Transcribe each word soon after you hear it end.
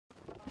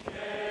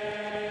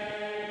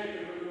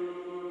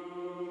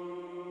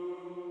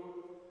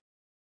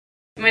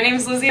My name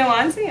is Lizzy A.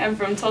 I'm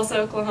from Tulsa,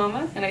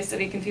 Oklahoma, and I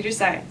study computer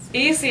science.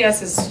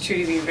 EECS has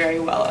treated me very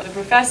well. The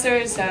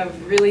professors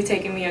have really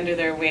taken me under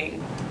their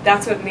wing.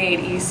 That's what made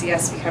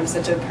EECS become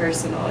such a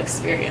personal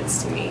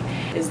experience to me,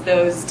 is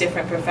those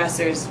different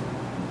professors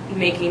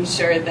making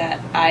sure that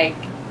I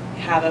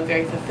have a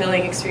very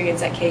fulfilling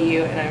experience at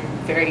KU, and I'm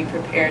very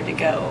prepared to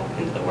go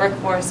into the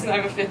workforce.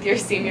 I'm a fifth-year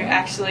senior,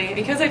 actually.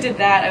 Because I did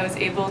that, I was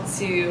able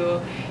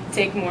to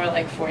take more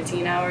like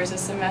 14 hours a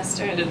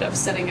semester. I ended up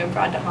studying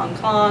abroad to Hong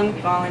Kong,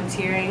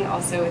 volunteering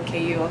also with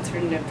KU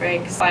alternative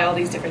breaks. By all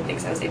these different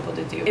things I was able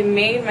to do. It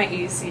made my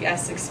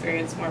EECS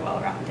experience more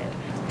well-rounded.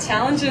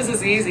 Challenges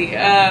is easy.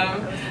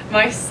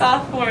 My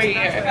sophomore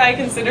year, I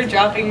considered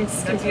dropping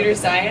computer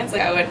science.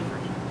 I would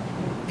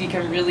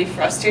become really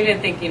frustrated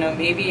and think,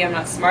 maybe I'm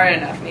not smart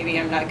enough, maybe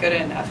I'm not good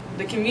enough.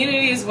 The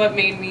community is what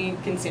made me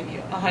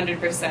continue,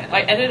 100%.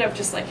 I ended up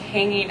just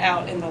hanging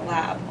out in the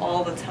lab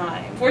all the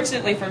time.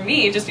 Fortunately for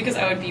me, just because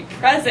I would be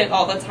present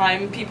all the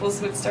time, people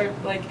would start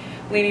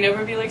leaning over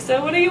and be like,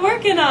 so what are you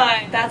working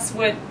on? That's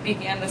what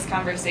began this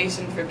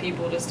conversation for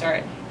people to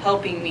start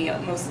helping me,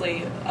 mostly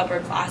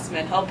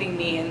upperclassmen, helping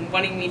me and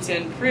wanting me to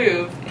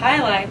improve.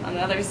 Highlight, on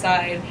the other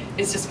side,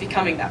 is just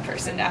becoming that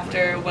person.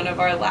 After one of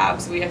our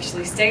labs, we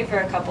actually stay for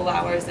a couple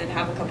hours and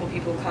have a couple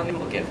people come and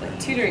we'll give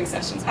tutoring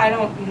sessions. I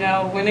don't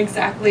know when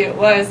exactly it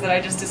was that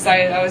I just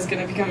decided I was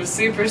going to become a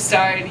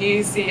superstar in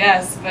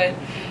EECS,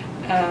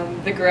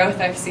 but the growth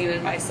I've seen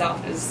in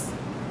myself is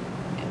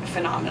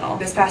phenomenal.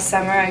 This past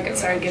summer I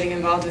started getting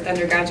involved with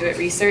undergraduate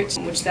research,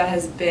 which that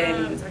has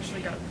been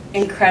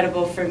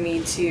incredible for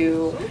me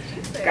to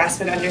grasp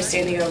an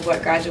understanding of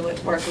what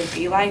graduate work would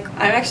be like.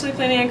 I'm actually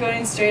planning on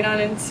going straight on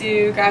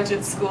into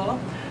graduate school.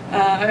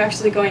 I'm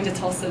actually going to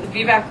Tulsa to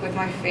be back with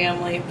my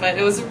family, but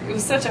it was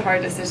such a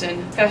hard decision,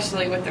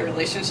 especially with the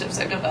relationships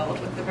I've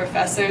developed with the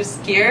professors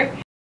here.